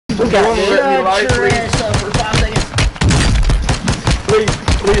We got this. Let me light, please. For 5 seconds.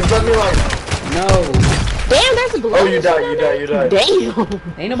 Please let me light. No. Damn, there's a glove. Oh, you died. Damn.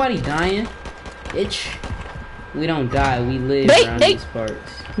 Ain't nobody dying. Bitch. We don't die. We live around these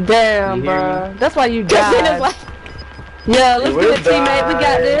parts. Damn, bro. That's why you died. Like, yeah, let's get a teammate. We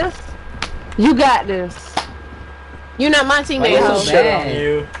got this. You got this. You're not my teammate, so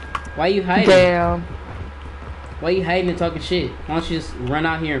bad? Why you hiding? Damn. Why you hiding and talking shit? Why don't you just run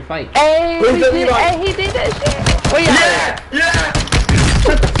out here and fight? Hey, he did that shit. Where you at? Yeah!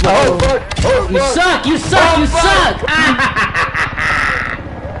 Oh, fuck! Oh, you suck! You suck! You suck!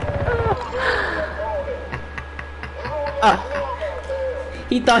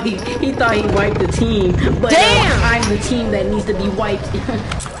 He thought he wiped the team, but damn! I'm the team that needs to be wiped.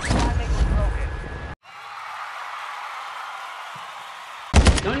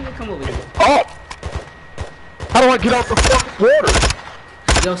 Don't even come over here. Oh! How do I get out the fucking water?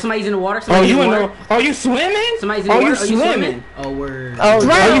 Yo, somebody's in the water. Oh, you in the? Oh, you swimming? Somebody's in the water. You swimming? Oh, word. Oh,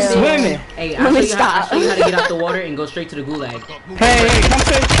 are you swimming? Hey, I'll show you how to get out the water and go straight to the gulag. Hey, come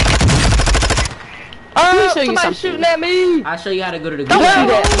say. Oh, somebody's shooting at me. I'll show you how to go to the gulag.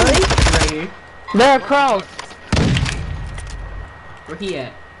 Don't shoot that, buddy. Right here. They're across. Where he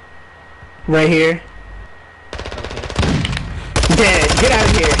at? Right here. Okay. Dead. Get out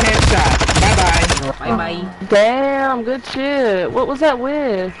of here. Headshot. Bye bye. Damn, good shit. What was that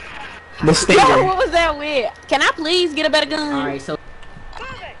with? The stinger. Yo, what was that with? Can I please get a better gun? Alright, so.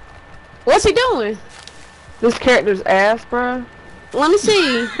 What's he doing? This character's ass, bro. Let me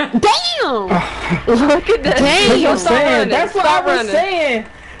see. Damn! Look at that. Damn! That's what I was saying.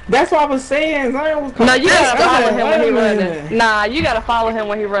 That's what I was saying. No, you gotta follow him when he running. Nah, you gotta follow him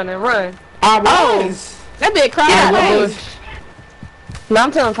when he running. Run. I was. That bitch crying. No,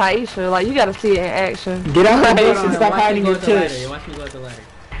 I'm telling Taisha, like, you gotta see it in action. Get out the bush and stop hiding your tush. Watch me go up the ladder.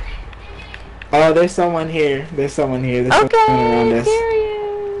 Oh, there's someone here. There's someone here. There's okay, someone around us.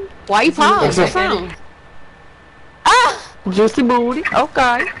 Period. Why you pause? What's wrong? Ah! Juicy booty.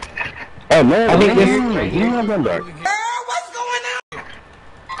 Okay. Oh, man. I think this... What's going on?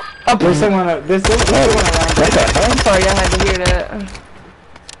 Oh, there's someone around us. I'm sorry, I had to hear that.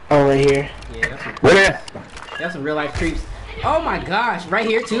 Oh, right here. Yeah, that's some real life creeps. Oh my gosh, right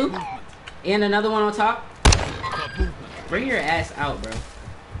here too? And another one on top? Bring your ass out, bro.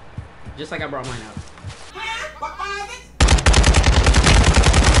 Just like I brought mine out.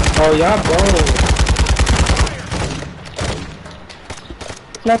 Oh, y'all bold.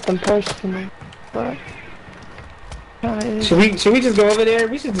 Nothing personal, but... Should we just go over there?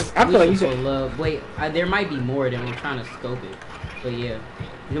 We should just... I feel like you should... Wait, there might be more than I'm trying to scope it. But yeah,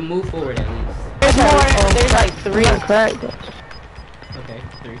 you move forward at least. There's more. There's like 3 cracked. Okay,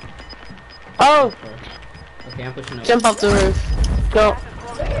 3. Oh! Okay, I'm pushing up. Jump up the roof. Go.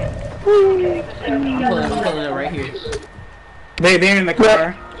 I'm pulling it right here. They're in the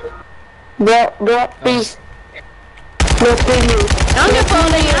car. Yep, peace. Let's do you. I'm just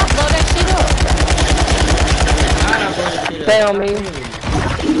pulling it. I'll blow that shit up. Fail me.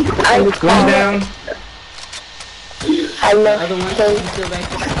 One down. I love other one. Still back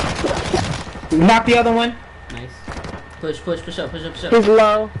there. Knock the other one. Nice. Push up. He's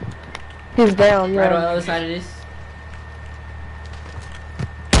low. He's down, yeah. Right on the other side of this.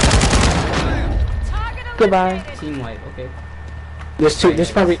 Goodbye. Team wipe, okay. There's two.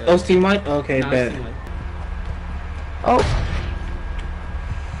 There's probably those team wipe. Okay, bad. Oh.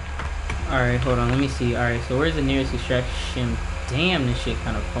 Alright, hold on. Let me see. Alright, so where's the nearest extraction? Damn, this shit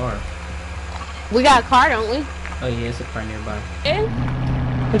kind of far. We got a car, don't we? Oh yeah, it's a car nearby. Yeah.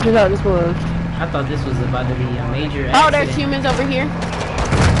 What you thought this was? I thought this was about to be a major accident. Oh, there's humans over here.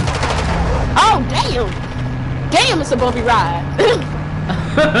 Oh, damn. Damn, it's a bumpy ride.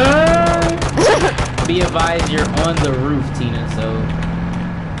 Be advised, you're on the roof, Tina, so...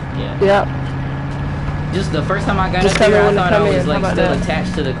 Yeah. Yep. Just the first time I got up there, I thought I was like still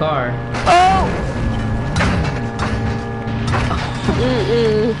attached to the car. Oh!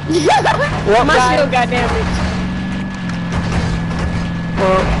 Well, my shield got damaged.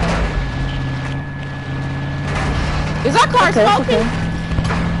 Well. Is our car smoking? Okay.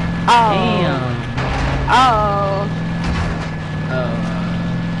 Oh. Damn. Oh.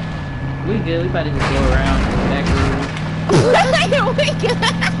 We good. We about to just go around in the back room.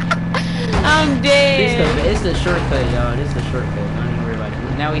 I'm dead. It's the shortcut, y'all. This is the shortcut. Don't even worry about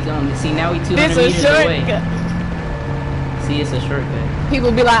it. Now he's on. See, now we 200 meters away. See, it's a shortcut.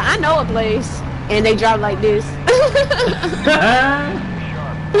 People be like, I know a place, and they drive like this. Damn.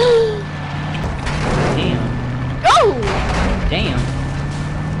 Oh. Damn.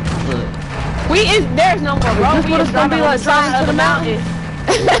 Look. There's no more road. We just gonna be like driving to the mountain.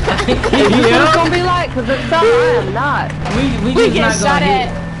 It's gonna be like, cause it's something I am not.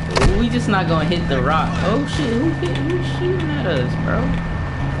 We just not gonna hit the rock. Oh shit, who's shooting at us, bro?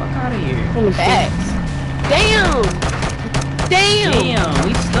 Fuck out of here. Facts. Damn,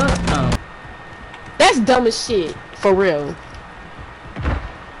 we stuck now. That's dumb as shit, for real.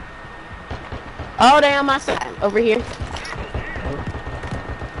 Oh, they on my side, over here.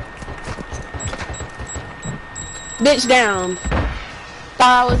 Bitch down.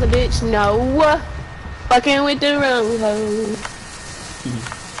 Thought I was a bitch, no. Fucking with the wrong hoe.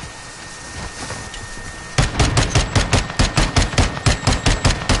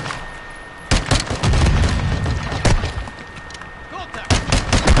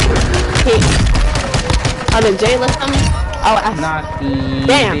 I'm in jail or something? Oh, I knocked the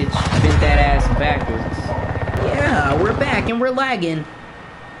damn. Bitch bit that ass backwards. Yeah, we're back and we're lagging.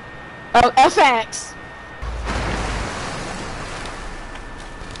 Oh, FX.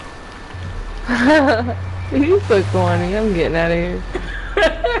 You so corny. I'm getting out of here.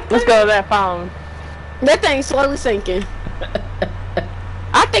 Let's go to that phone. That thing's slowly sinking.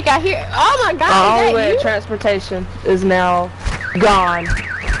 I think I hear. Oh my god! All the way transportation is now gone.